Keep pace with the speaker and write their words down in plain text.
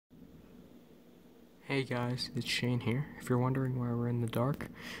Hey guys, it's Shane here. If you're wondering why we're in the dark,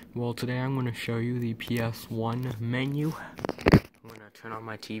 well today I'm going to show you the Ps1 menu. I'm going to turn on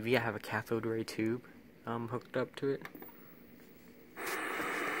my TV. I have a cathode ray tube hooked up to it.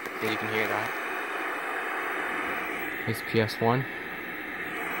 As you can hear that. Here's Ps1.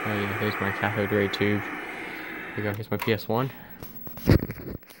 Oh yeah, here's my cathode ray tube. Here you go, here's my Ps1.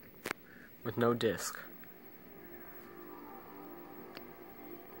 With no disc.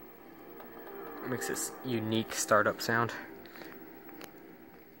 It makes this unique startup sound.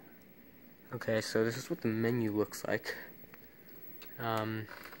 Okay, so this is what the menu looks like. Let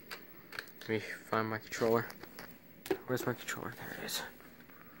me find my controller. Where's my controller? There it is.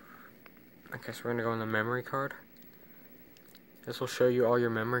 Okay, so we're gonna go on the memory card. This will show you all your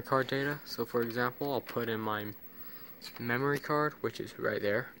memory card data. So for example, I'll put in my memory card, which is right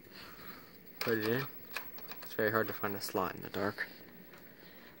there. Put it in. It's very hard to find a slot in the dark.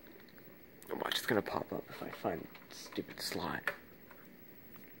 Watch, it's gonna pop up if I find the stupid slot.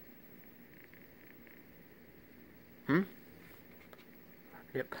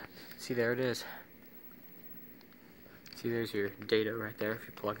 Yep. See, there it is. See, there's your data right there if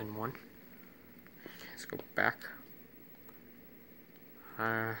you plug in one. Let's go back.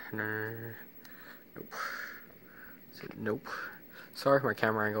 Nope. Nope. Sorry if my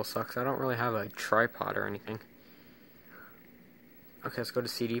camera angle sucks. I don't really have a tripod or anything. Okay, let's go to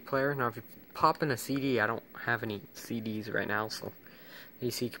CD player. Now if you pop in a CD, I don't have any CDs right now, so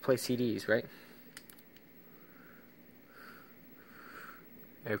you see you can play CDs, right?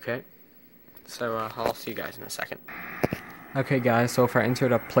 Okay, so I'll see you guys in a second. Okay guys, so if I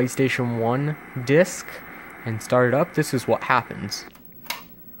entered a PlayStation 1 disc and start it up, this is what happens.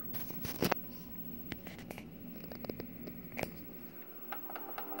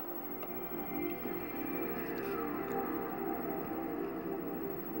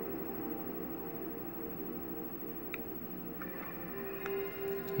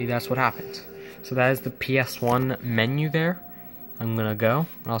 See, that's what happens. So that is the PS1 menu there. I'm gonna go.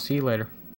 I'll see you later.